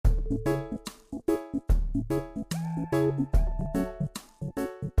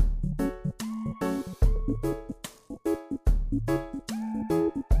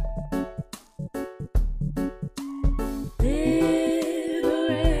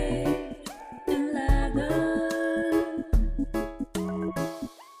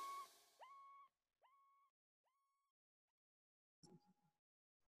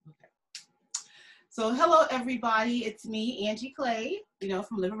So hello everybody, it's me, Angie Clay,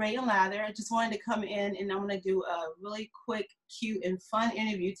 from Liberate and Lather. I just wanted to come in and I'm going to do a really quick, cute, and fun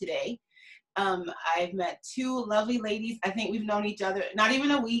interview today. I've met two lovely ladies. I think we've known each other, not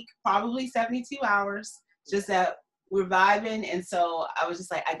even a week, probably 72 hours, just that we're vibing. And so I was just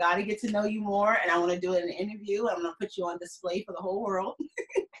like, I got to get to know you more and I want to do it in an interview. I'm going to put you on display for the whole world.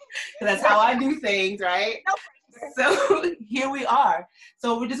 That's how I do things, right? So here we are.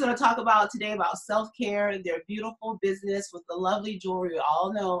 So we're just going to talk about today about self-care, their beautiful business with the lovely jewelry we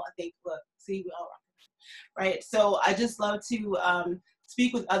all know. I think, look, see, we all right. So I just love to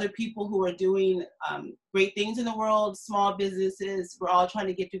speak with other people who are doing great things in the world, small businesses. We're all trying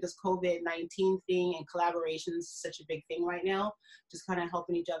to get through this COVID-19 thing, and collaboration is such a big thing right now, just kind of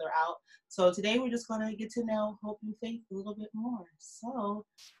helping each other out. So today we're just going to get to know Hope and Faith a little bit more. So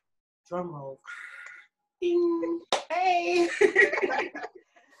drum roll. Ding. Hey.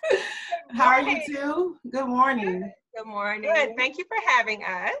 How are you two? Good morning. Good morning. Good. Thank you for having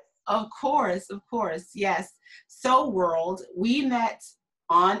us. Of course. Yes. So World, we met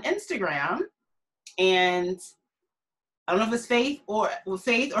on Instagram, and I don't know if it's Faith or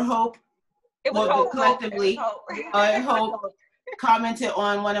Hope. It was Hope. Collectively, Hope commented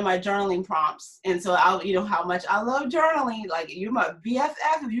on one of my journaling prompts, and so how much I love journaling. Like, you're my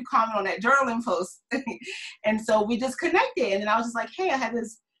BFF if you comment on that journaling post. And so we just connected, and then I was just like, hey, I had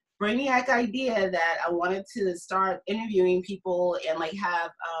this brainiac idea that I wanted to start interviewing people and like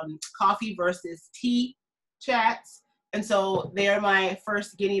have coffee versus tea chats. And so they're my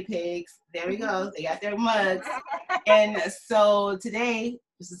first guinea pigs. There we go. They got their mugs. And so today,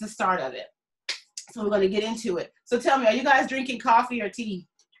 this is the start of it. So we're going to get into it. So tell me, are you guys drinking coffee or tea?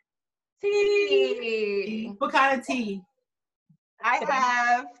 Tea. What kind of tea? I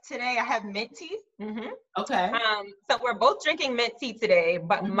have mint tea. Mm-hmm. Okay. So we're both drinking mint tea today,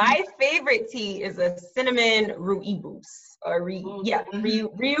 but my favorite tea is a cinnamon rooibos.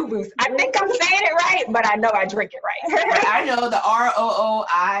 Rooibos. I think I'm saying it right, but I know I drink it right. I know the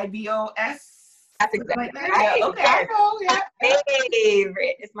ROOIBOS. That's exactly like that. Right. Yeah, okay, I know, yeah.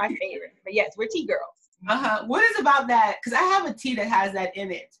 It's my favorite. But yes, we're tea girls. What is about that? Because I have a tea that has that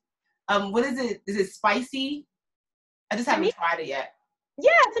in it. What is it? Is it spicy? I just haven't tried it yet. Yeah,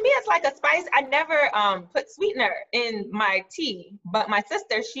 to me it's like a spice. I never put sweetener in my tea, but my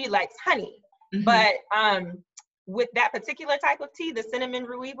sister, she likes honey. Mm-hmm. But with that particular type of tea, the cinnamon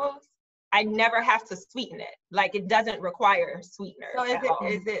rooibos, I never have to sweeten it. Like, it doesn't require sweetener. So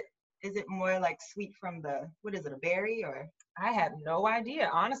is it more like sweet from a berry, or? I have no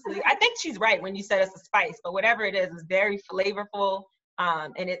idea, honestly. I think she's right when you said it's a spice, but whatever it is very flavorful,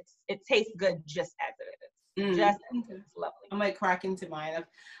 and it tastes good just as it is. Just it's lovely. I might crack into mine.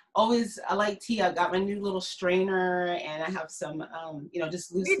 I like tea. I got my new little strainer, and I have some,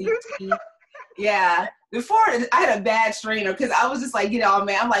 just loose leaf tea. Yeah. Before, I had a bad strainer because I was just like,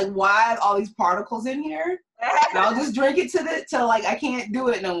 man, I'm like, why all these particles in here? And I'll just drink it till like I can't do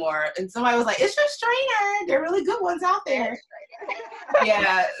it no more. And somebody was like, it's your strainer. There are really good ones out there.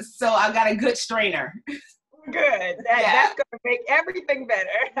 Yeah. So I got a good strainer. Good. That's going to make everything better.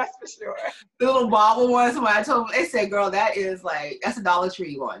 That's for sure. The little bobble ones, when I told them, they said, girl, that's a Dollar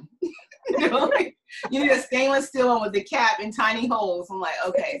Tree one. You need a stainless steel one with the cap and tiny holes. I'm like,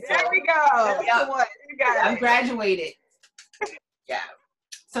 okay. So, there we go. Yep, you got it. I've graduated. Yeah.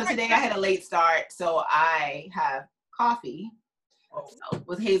 So today I had a late start, so I have coffee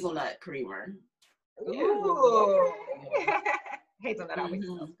with hazelnut creamer. Ooh. Hazelnut always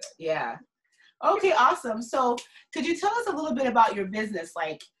smells good. Yeah. Okay, awesome. So could you tell us a little bit about your business?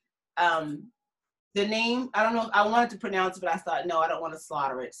 Like, the name, I don't know, I wanted to pronounce it, but I thought, no, I don't want to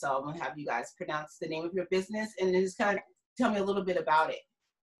slaughter it. So I'm going to have you guys pronounce the name of your business and then just kind of tell me a little bit about it.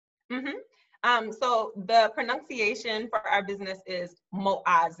 Mm-hmm. So the pronunciation for our business is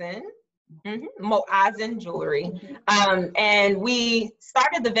Moazen. Mm-hmm. Moazen Jewelry. And we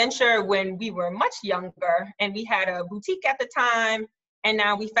started the venture when we were much younger, and we had a boutique at the time. And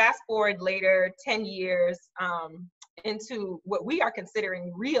now we fast forward later, 10 years into what we are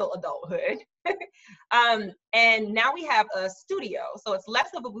considering real adulthood. And now we have a studio. So it's less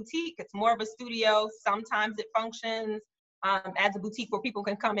of a boutique, it's more of a studio. Sometimes it functions as a boutique where people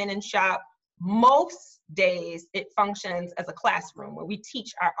can come in and shop. Most days it functions as a classroom where we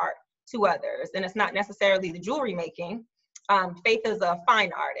teach our art to others. And it's not necessarily the jewelry making. Faith is a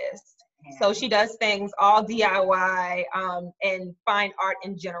fine artist. So she does things all DIY and fine art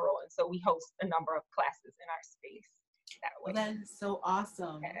in general. And so we host a number of classes in our space that way. Well, that is so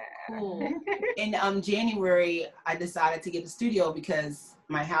awesome. Yeah. Cool. In January, I decided to get a studio because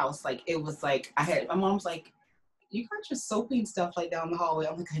my house, like, it was like, my mom's like, you got your soaping stuff like down the hallway.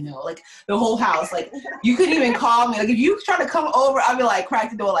 I'm like, I know, like the whole house. Like you couldn't even call me. Like if you try to come over, I'd be like,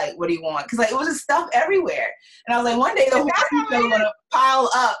 crack the door, like, what do you want? Because like it was just stuff everywhere. And I was like, one day the hoarding show gonna pile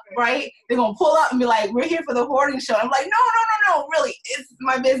up, right? They're gonna pull up and be like, we're here for the hoarding show. I'm like, no, really, it's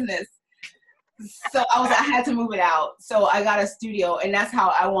my business. So I had to move it out. So I got a studio, and that's how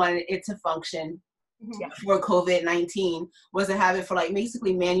I wanted it to function for COVID-19, was to have it for like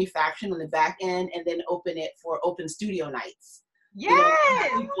basically manufacturing on the back end, and then open it for open studio nights.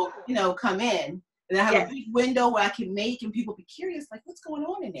 Yes. People, come in, and I have a big window where I can make, and people be curious, like, what's going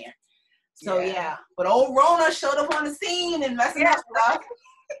on in there? So but old Rona showed up on the scene and messing up stuff.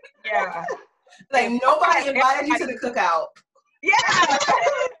 Yeah. Like nobody invited you to the cookout. Yeah.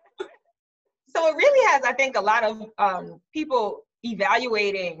 So it really has, I think, a lot of people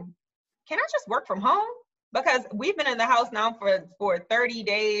evaluating, can I just work from home? Because we've been in the house now for 30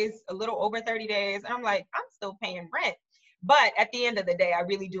 days, a little over 30 days. And I'm like, I'm still paying rent. But at the end of the day, I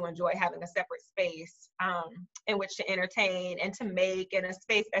really do enjoy having a separate space in which to entertain and to make, and a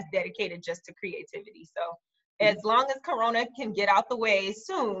space that's dedicated just to creativity. So as long as Corona can get out the way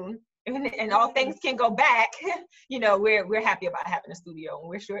soon, and all things can go back, we're happy about having a studio, and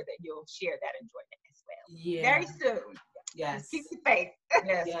we're sure that you'll share that enjoyment as well. Yeah. Very soon. Yes. Keep the faith.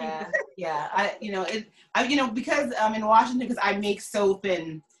 Yes. Yeah. Because I'm in Washington, because I make soap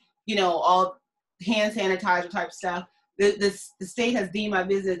and, all hand sanitizer type stuff. The state has deemed my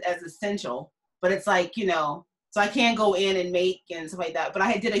business as essential, but it's like, so I can't go in and make and stuff like that. But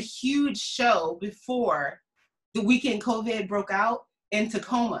I did a huge show before the weekend COVID broke out in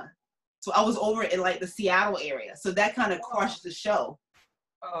Tacoma. So I was over in like the Seattle area. So that kind of crushed the show.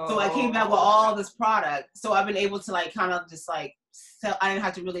 Oh. So I came back with all this product. So I've been able to like kind of just like sell. I didn't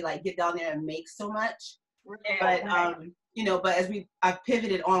have to really like get down there and make so much. Yeah, but but as I've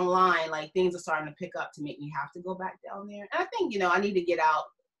pivoted online, like things are starting to pick up to make me have to go back down there. And I think, I need to get out.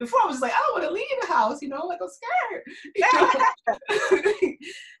 Before I was just like, I don't want to leave the house, like I'm scared.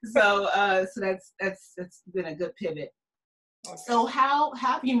 So that's been a good pivot. Okay. So how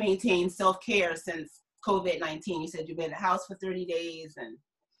have you maintained self-care since COVID-19? You said you've been in the house for 30 days and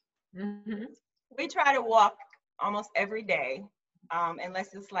we try to walk almost every day,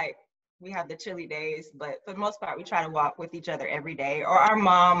 unless it's like we have the chilly days, but for the most part we try to walk with each other every day. Or our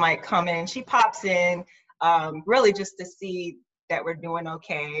mom might come in, she pops in really just to see that we're doing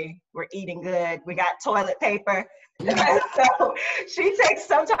okay, we're eating good, we got toilet paper. So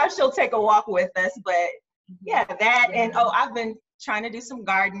sometimes she'll take a walk with us, but yeah, that and I've been trying to do some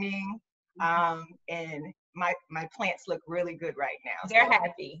gardening, and my plants look really good right now. They're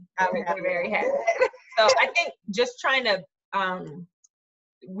happy. They're very happy. So I think just trying to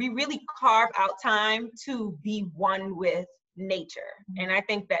we really carve out time to be one with nature, and I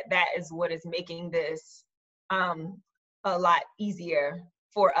think that is what is making this a lot easier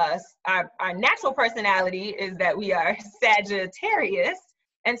for us. Our natural personality is that we are Sagittarius.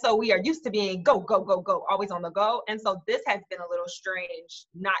 And so we are used to being go, go, go, go, always on the go. And so this has been a little strange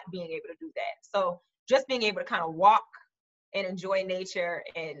not being able to do that. So just being able to kind of walk and enjoy nature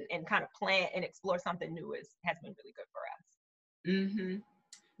and kind of plant and explore something new has been really good for us. Mm-hmm.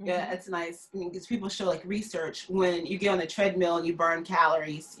 Yeah, it's nice. I mean, because people show like research, when you get on the treadmill and you burn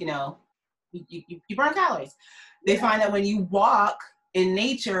calories, you burn calories. They find that when you walk in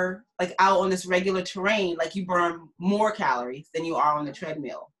nature, like out on this regular terrain, like you burn more calories than you are on the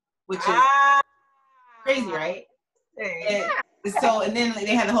treadmill, which is crazy, right? And then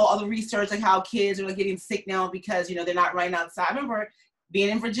they had the whole other research, like how kids are like getting sick now because, they're not running outside. I remember being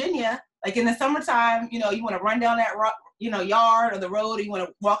in Virginia, like in the summertime, you want to run down that, yard or the road, or you want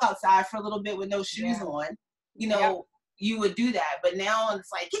to walk outside for a little bit with no shoes on, you would do that. But now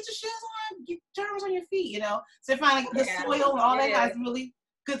it's like, get your shoes on, get germs on your feet, So finally the soil and all that has really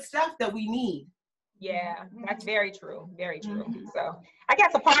good stuff that we need. Yeah, that's very true. Very true. So I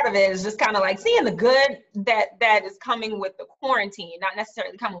guess a part of it is just kind of like seeing the good that is coming with the quarantine, not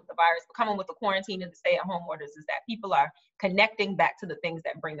necessarily coming with the virus, but coming with the quarantine and the stay-at-home orders, is that people are connecting back to the things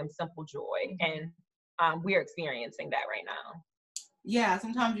that bring them simple joy. And we're experiencing that right now. Yeah,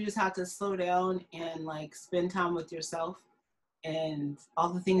 sometimes you just have to slow down and like spend time with yourself and all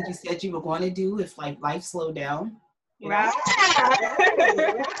the things you said you were going to do if like life slowed down. Right.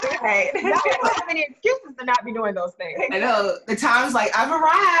 Right. You don't have any excuses to not be doing those things. I know. The time's like, I've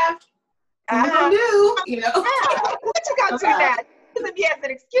arrived. What am I do? What you got to now? He has an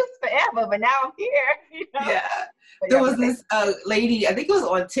excuse forever, but now I'm here. Yeah. There was this lady, I think it was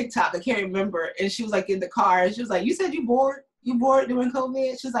on TikTok, I can't remember, and she was like in the car, and she was like, you said you bored? You bored during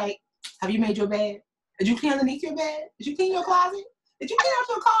COVID? She was like, have you made your bed? Did you clean underneath your bed? Did you clean your closet? Did you clean out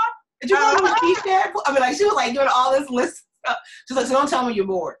your car? Did you want to keep that? I mean, like, she was like doing all this list of stuff. She's like, so don't tell me you're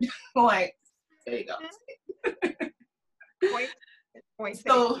bored. I'm like, there you go. Point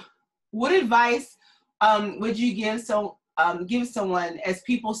So what advice would you give someone as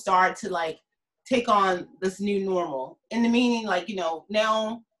people start to like take on this new normal? In the meaning, like, you know,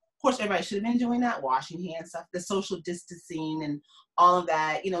 now, of course, everybody should have been doing that, washing hands stuff, the social distancing and all of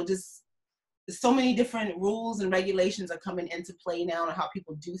that, you know, just so many different rules and regulations are coming into play now on how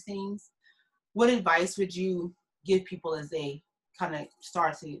people do things. What advice would you give people as they kind of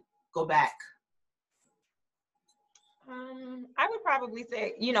start to go back? I would probably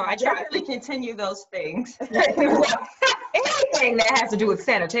say, you know, I try to continue those things. Anything that has to do with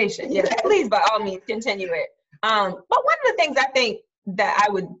sanitation, yeah, please by all means continue it. But one of the things I think that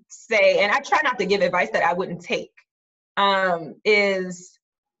I would say, and I try not to give advice that I wouldn't take, is,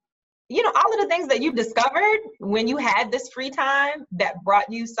 you know, all of the things that you discovered when you had this free time that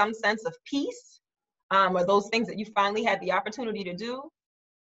brought you some sense of peace, or those things that you finally had the opportunity to do,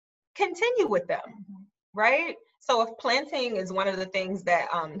 continue with them, right? So if planting is one of the things that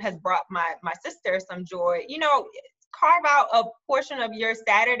has brought my sister some joy, you know, carve out a portion of your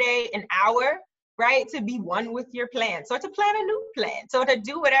Saturday, an hour, right, to be one with your plants, or to plant a new plant, or to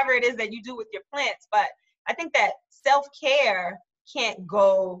do whatever it is that you do with your plants. But I think that self-care can't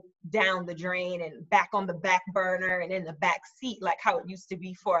go down the drain and back on the back burner and in the back seat like how it used to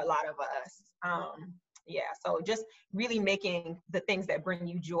be for a lot of us. Yeah, so just really making the things that bring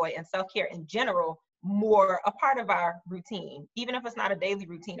you joy and self-care in general more a part of our routine. Even if it's not a daily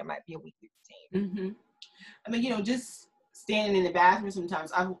routine, it might be a weekly routine. Mm-hmm. I mean, you know, just standing in the bathroom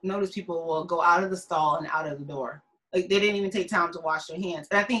sometimes, I've noticed people will go out of the stall and out of the door. Like, they didn't even take time to wash their hands.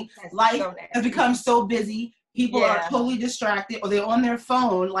 And I think life has become so busy. People are totally distracted, or they're on their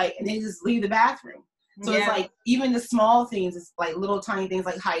phone, like, and they just leave the bathroom. So it's like, even the small things, it's like little tiny things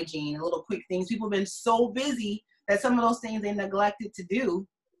like hygiene and little quick things. People have been so busy that some of those things they neglected to do,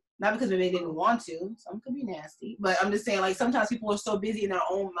 not because they didn't want to. Some could be nasty, but I'm just saying, like, sometimes people are so busy in their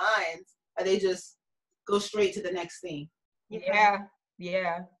own minds that they just go straight to the next thing. Yeah.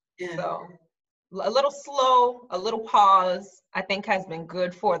 So a little slow, a little pause, I think has been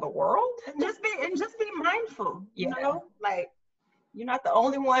good for the world. And just be mindful, you know, like, you're not the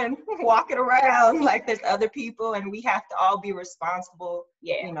only one walking around, like, there's other people, and we have to all be responsible,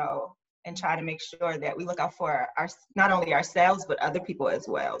 you know, and try to make sure that we look out for not only ourselves, but other people as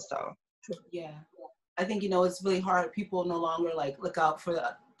well. So yeah, I think, you know, it's really hard. People no longer like look out for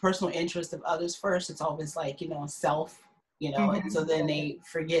the personal interest of others first. It's always like, you know, self, you know, and so then they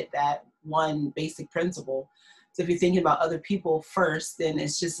forget that one basic principle. So if you're thinking about other people first, then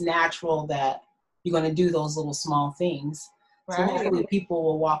it's just natural that you're going to do those little small things. Right. So hopefully people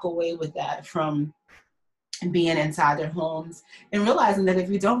will walk away with that from being inside their homes and realizing that if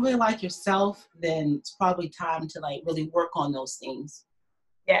you don't really like yourself, then it's probably time to like really work on those things.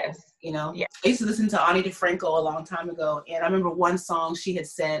 Yes. You know, I used to listen to Ani DeFranco a long time ago. And I remember one song she had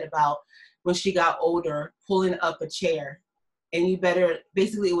said about when she got older, pulling up a chair. And you better,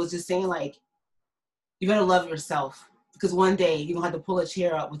 basically it was just saying like, you better love yourself because one day you're gonna have to pull a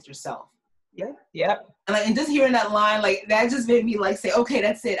chair up with yourself. Yeah. And just hearing that line, like that just made me like say, okay,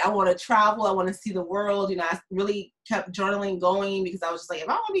 that's it. I want to travel. I want to see the world. You know, I really kept journaling going because I was just like, if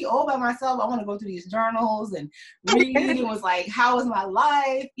I want to be old by myself, I want to go through these journals and read. And was like, how is my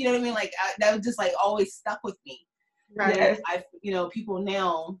life? You know what I mean? Like that was just like always stuck with me. Right. I, you know, people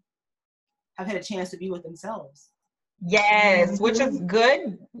now have had a chance to be with themselves. Yes, which is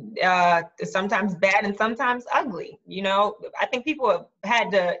good, sometimes bad and sometimes ugly. You know, I think people have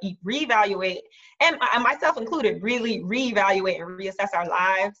had to reevaluate, and myself included, really reevaluate and reassess our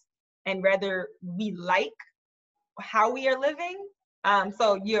lives and whether we like how we are living.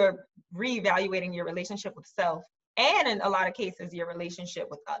 So you're reevaluating your relationship with self, and in a lot of cases, your relationship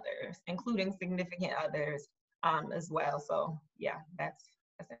with others, including significant others as well. So yeah, that's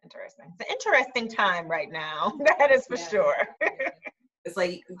interesting. It's an interesting time right now. That is for sure. It's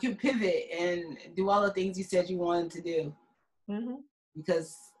like you can pivot and do all the things you said you wanted to do.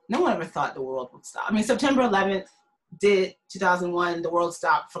 Because no one ever thought the world would stop. I mean, September 11th did 2001, the world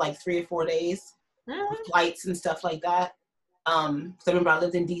stopped for like 3 or 4 days with flights and stuff like that. So I remember I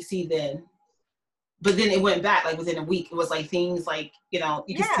lived in DC then. But then it went back like within a week. It was like things like, you know,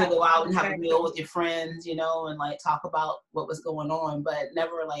 you could still go out and have a meal with your friends, you know, and like talk about what was going on, but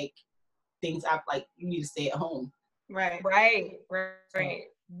never like things act like you need to stay at home. Right.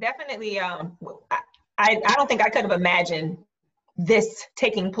 Definitely. I don't think I could have imagined this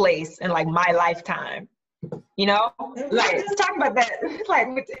taking place in like my lifetime. You know, like just talking about that.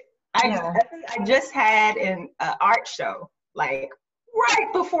 Like I just had an art show like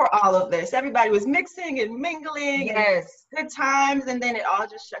right before all of this. Everybody was mixing and mingling. Yes. And good times, and then it all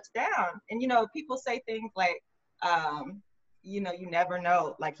just shuts down. And, you know, people say things like, you know, you never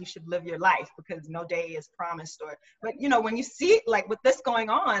know, like you should live your life because no day is promised. But, you know, when you see it, like with this going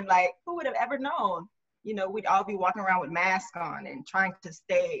on, like who would have ever known? You know, we'd all be walking around with masks on and trying to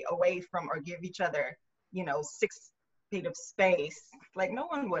stay away from or give each other, you know, 6 feet of space. Like no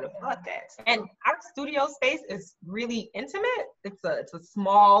one would have thought that. And our studio space is really intimate. It's a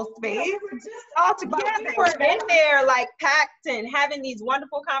small space. Just all together. We were in there like packed and having these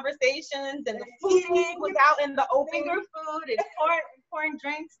wonderful conversations, and the food was out in the open. Food and pouring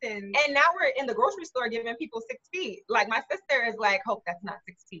drinks and now we're in the grocery store giving people 6 feet. Like my sister is like, "Hope that's not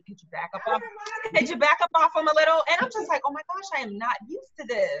 6 feet. Could you back up off? Could you back up off them a little?" And I'm just like, "Oh my gosh, I am not used to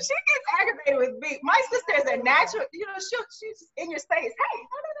this." She gets aggravated with me. My sister is a natural, you know, she's just in your face. Hey,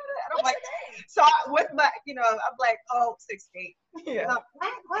 and I'm like, so with my, you know, I'm like, oh, 6 feet. Yeah.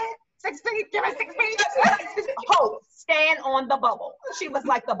 What? 6 feet? Give us 6 feet. Hope, stand on the bubble. She was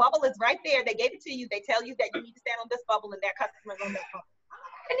like, "The bubble is right there. They gave it to you. They tell you that you need to stand on this bubble and that customer's on that bubble."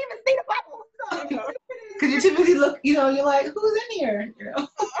 I didn't even see the bubble. Because you typically look, you know, you're like, who's in here? You know?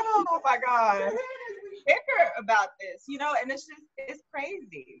 Oh my God. Bicker about this, you know, and it's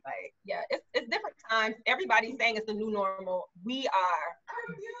crazy. Like, yeah, it's different times. Everybody's saying it's the new normal. We are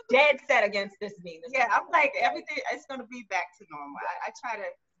dead set against this being. Yeah, I'm like, everything it's gonna be back to normal. I try to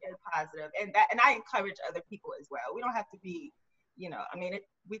be positive, and I encourage other people as well. We don't have to be, you know, I mean,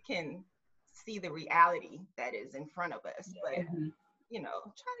 we can see the reality that is in front of us, but you know,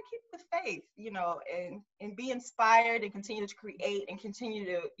 try to keep the faith, you know, and be inspired and continue to create and continue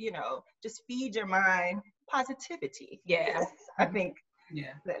to, you know, just feed your mind positivity. Yeah. I think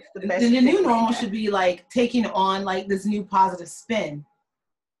that's the best. Then the new normal should be like taking on like this new positive spin.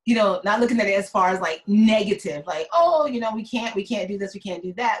 You know, not looking at it as far as like negative, like, oh, you know, we can't do this, we can't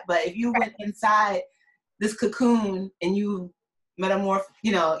do that. But if you went inside this cocoon and you metamorph,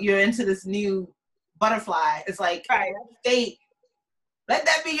 you know, you're into this new butterfly, it's like state. Let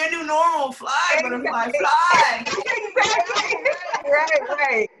that be your new normal. Fly, butterfly, fly. Exactly.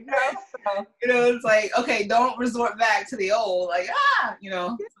 Right. You know, it's like, okay, don't resort back to the old, like, you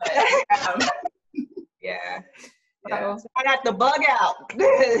know. Yeah. So I got the bug out.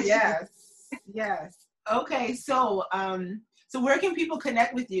 Yes. Okay, so where can people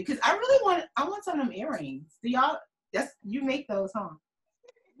connect with you? Because I want some of them earrings. Do y'all? You make those, huh?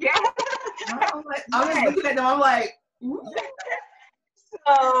 Yeah. I'm just looking at them. I'm like.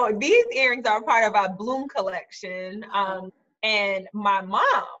 So these earrings are part of our Bloom collection. And my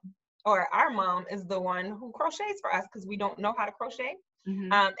mom, or our mom, is the one who crochets for us because we don't know how to crochet.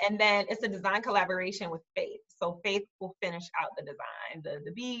 And then it's a design collaboration with Faith. So Faith will finish out the design,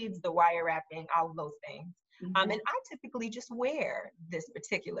 the beads, the wire wrapping, all of those things. And I typically just wear this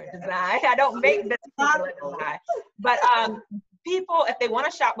particular design. I don't make this particular design. But people, if they want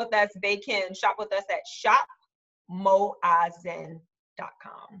to shop with us, they can shop with us at shopmoazen.com.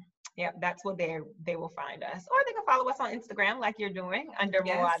 Yeah, that's where they will find us. Or they can follow us on Instagram like you're doing under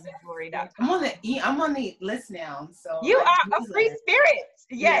moazenjewelry.com. I'm on the list now. So you are a free spirit.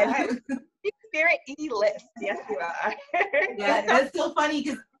 Yes. Free spirit E-list. Yes, you are. Yeah, that's so funny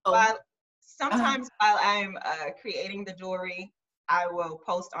because sometimes while I'm creating the jewelry, I will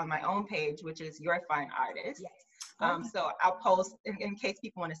post on my own page, which is Your Fine Artist. Yes. So I'll post in case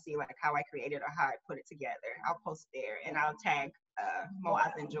people want to see like how I created or how I put it together. I'll post there and I'll tag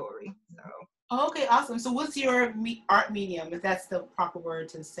Moazen Jewelry. So. Okay, awesome. So what's your art medium, if that's the proper word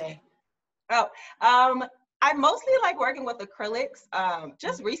to say? I mostly like working with acrylics.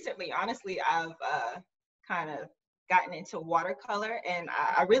 Just recently, honestly, I've kind of gotten into watercolor and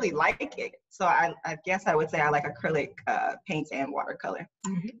I really like it. So I guess I would say I like acrylic paints and watercolor.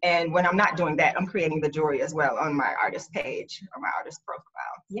 And when I'm not doing that, I'm creating the jewelry as well on my artist page or my artist profile.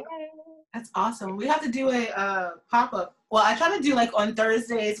 Yeah, that's awesome. We have to do a pop-up. Well, I try to do like on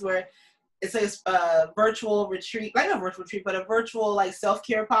Thursdays where it says virtual retreat, like not a virtual retreat, but a virtual like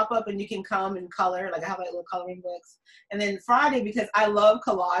self-care pop-up, and you can come and color. Like I have like little coloring books. And then Friday, because I love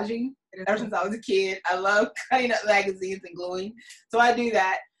collaging ever since I was a kid, I love cutting up magazines and gluing. So I do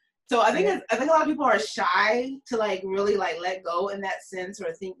that. So I think a lot of people are shy to like really like let go in that sense,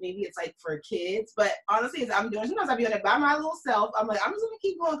 or think maybe it's like for kids. But honestly, as I'm doing, sometimes I'm doing it by my little self. I'm like, I'm just gonna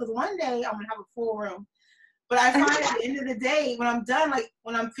keep going because one day I'm gonna have a full room. But I find at the end of the day, when I'm done, like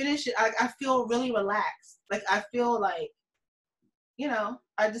when I'm finished, I feel really relaxed. Like I feel like, you know,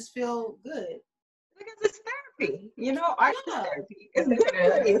 I just feel good. Because it's therapy, you know, art is therapy. It's good for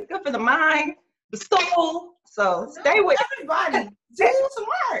you. It's good for the mind, the soul. So stay with everybody. Do some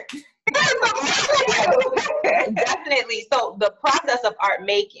art. Definitely. So the process of art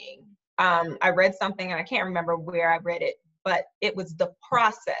making, I read something and I can't remember where I read it, but it was the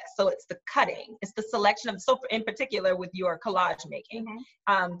process. So it's the cutting, it's the selection of, so in particular with your collage making.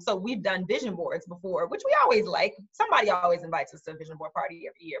 So we've done vision boards before, which we always like. Somebody always invites us to a vision board party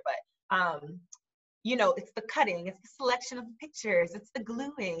every year, but you know, it's the cutting, it's the selection of the pictures, it's the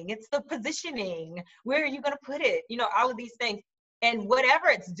gluing, it's the positioning, where are you going to put it, you know, all of these things. And whatever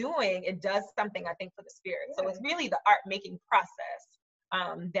it's doing, it does something, I think, for the spirit. So it's really the art making process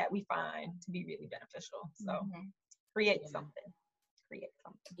that we find to be really beneficial. So create something.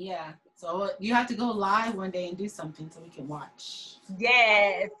 Yeah. So you have to go live one day and do something so we can watch.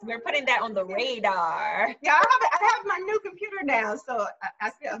 Yes, we're putting that on the radar. Yeah, I have my new computer now, so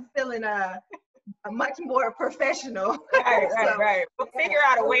I'm feeling a much more professional. Right. We'll figure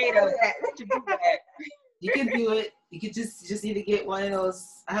out a way to do that. You can do it. You could just need to get one of those.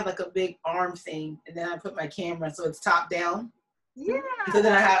 I have like a big arm thing, and then I put my camera so it's top down. Yeah. So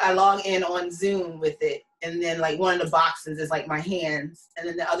then I log in on Zoom with it, and then like one of the boxes is like my hands, and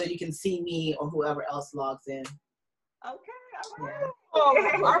then the other you can see me or whoever else logs in. Okay. All right. Yeah. Oh,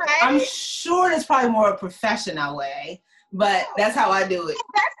 all right. I'm sure there's probably more a professional way, but that's how I do it.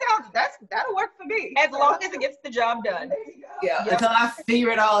 That'll work for me. As long as it gets the job done. Yeah, until I figure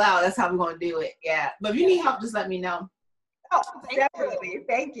it all out, that's how we're gonna do it. Yeah, but if you need help, just let me know. Oh, definitely.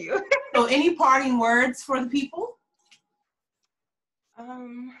 Thank you. So, any parting words for the people?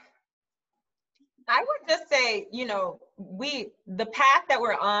 I would just say, you know, the path that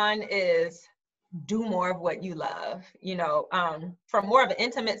we're on is do more of what you love. You know, from more of an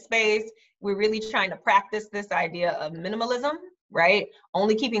intimate space, we're really trying to practice this idea of minimalism, right?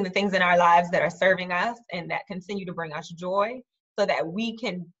 Only keeping the things in our lives that are serving us and that continue to bring us joy, so that we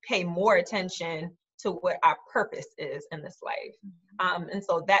can pay more attention to what our purpose is in this life. And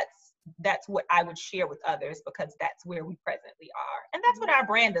so that's what I would share with others, because that's where we presently are. And that's what our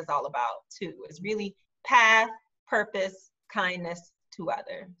brand is all about too, is really path, purpose, kindness to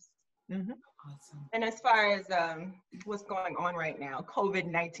others. Awesome. And as far as what's going on right now,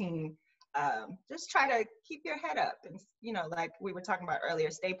 COVID-19, just try to keep your head up. And, you know, like we were talking about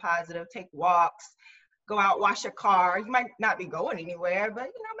earlier, stay positive, take walks, go out, wash your car. You might not be going anywhere, but,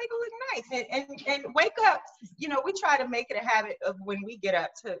 you know, make it look nice and wake up. You know, we try to make it a habit of when we get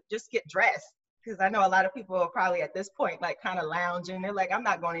up to just get dressed. Because I know a lot of people are probably at this point, like kind of lounging. They're like, I'm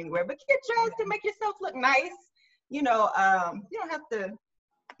not going anywhere, but get dressed and make yourself look nice. You know, you don't have to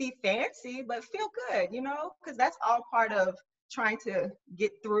be fancy, but feel good, you know, because that's all part of trying to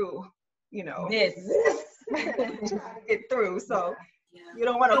get through, you know, This. trying to get through. So you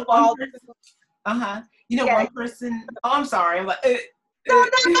don't want to fall. You know, one person. Oh, I'm sorry. I'm like, No.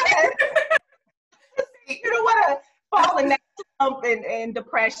 You don't want to fall in that slump and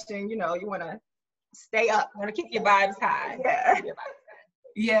depression. You know, you want to stay up. You want to keep your vibes high.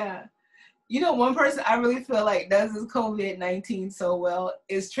 Yeah. You know, one person I really feel like does this COVID-19 so well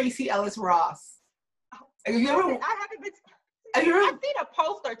is Tracy Ellis Ross. Have you ever? I've seen a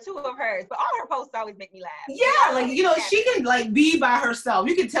post or two of hers, but all her posts always make me laugh. Yeah, like, you know, she can like be by herself.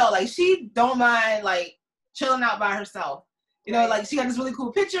 You can tell like she don't mind like chilling out by herself. You know, like she got this really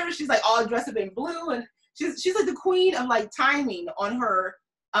cool picture. She's like all dressed up in blue, and she's like the queen of like timing on her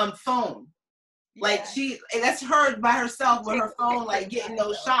phone. Like that's her by herself with her phone, like getting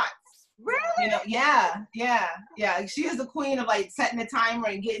those shots. Really? You know, yeah. She is the queen of like setting the timer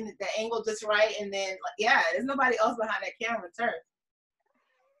and getting the angle just right, and then there's nobody else behind that camera. It's her.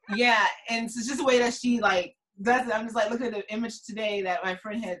 Yeah, and it's just the way that she like does it. I'm just like looking at the image today that my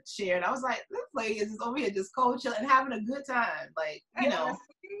friend had shared. I was like, this lady is just over here just cold chilling and having a good time. Like, you know, I'm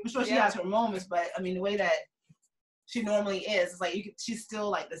sure she has her moments, but I mean the way that she normally is, it's like she's still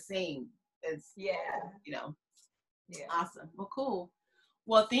like the same. It's you know, awesome. Well, cool.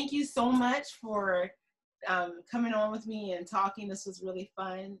 Well, thank you so much for coming on with me and talking. This was really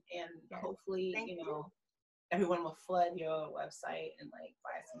fun, and hopefully, you know, everyone will flood your website and like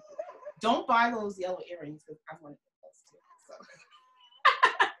buy some. Don't buy those yellow earrings because I want to get those too.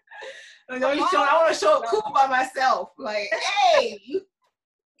 So I want to show up cool by myself. Like, hey, you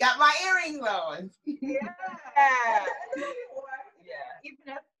got my earrings on. Even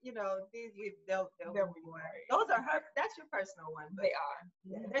if, you know, they'll be worried. Those are her. That's your personal one. They are.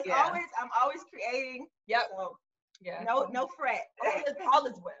 There's always. I'm always creating. Yep. So yeah. No fret. All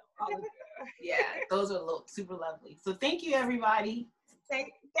is well. Yeah, those are super lovely. So thank you, everybody.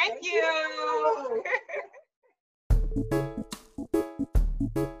 Thank you.